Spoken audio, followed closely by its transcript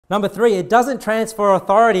Number 3, it doesn't transfer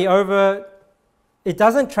authority over, it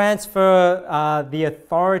doesn't transfer the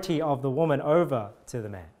authority of the woman over to the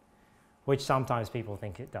man, which sometimes people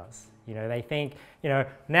think it does. You know, they think, you know,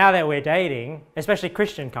 now that we're dating, especially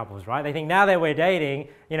Christian couples, right? They think now that we're dating,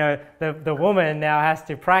 you know, the woman now has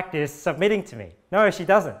to practice submitting to me. No, she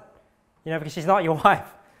doesn't, you know, because she's not your wife.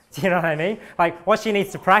 Do you know what I mean? Like, what she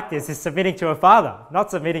needs to practice is submitting to her father,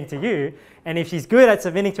 not submitting to you. And if she's good at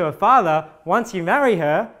submitting to her father, once you marry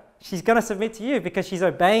her, she's going to submit to you because she's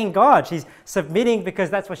obeying God. She's submitting because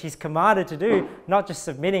that's what she's commanded to do, not just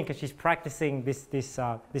submitting because she's practicing this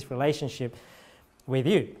relationship with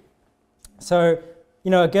you. So,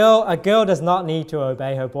 you know, a girl does not need to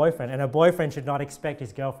obey her boyfriend, and a boyfriend should not expect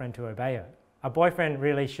his girlfriend to obey her. A boyfriend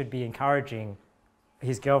really should be encouraging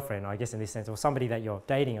his girlfriend, I guess in this sense, or somebody that you're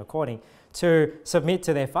dating or courting, to submit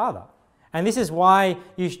to their father. And this is why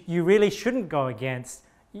you really shouldn't go against,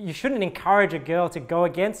 you shouldn't encourage a girl to go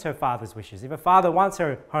against her father's wishes. If a father wants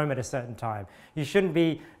her home at a certain time, you shouldn't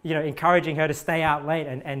be, you know, encouraging her to stay out late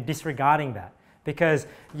and disregarding that, because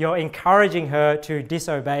you're encouraging her to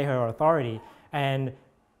disobey her authority. And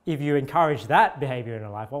if you encourage that behavior in her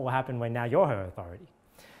life, what will happen when now you're her authority?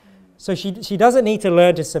 So she doesn't need to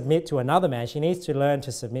learn to submit to another man. She needs to learn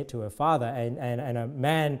to submit to her father. And a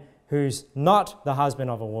man who's not the husband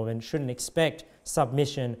of a woman shouldn't expect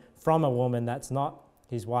submission from a woman that's not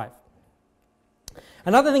his wife.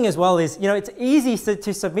 Another thing as well is, you know, it's easy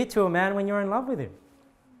to submit to a man when you're in love with him.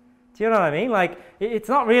 Do you know what I mean? Like, it's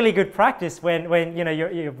not really good practice when you know,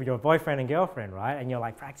 you're boyfriend and girlfriend, right? And you're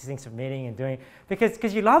like practicing submitting and doing,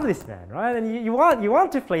 because you love this man, right? And you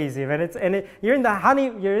want to please him, and you're in that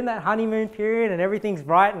honeymoon period, and everything's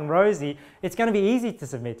bright and rosy. It's going to be easy to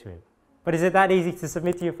submit to him. But is it that easy to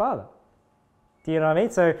submit to your father? Do you know what I mean?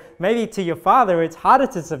 So maybe to your father, it's harder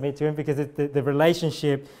to submit to him because the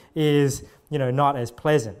relationship is, you know, not as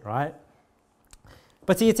pleasant, right?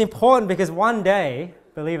 But see, it's important because one day,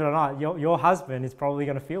 believe it or not, your husband is probably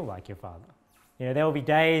going to feel like your father. You know, there will be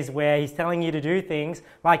days where he's telling you to do things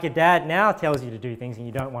like your dad now tells you to do things and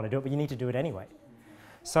you don't want to do it, but you need to do it anyway.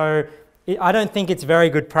 So I don't think it's very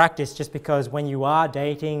good practice just because when you are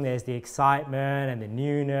dating, there's the excitement and the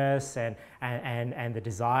newness and the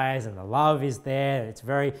desires and the love is there. It's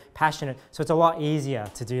very passionate. So it's a lot easier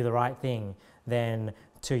to do the right thing than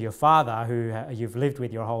to your father who you've lived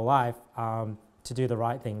with your whole life, to do the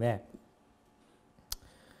right thing there.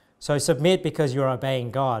 So submit because you're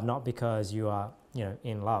obeying God, not because you are, you know,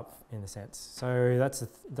 in love, in a sense. So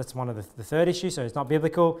that's one of the third issue. So it's not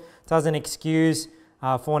biblical, doesn't excuse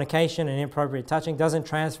fornication and inappropriate touching, doesn't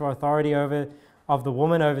transfer authority of the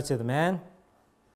woman over to the man.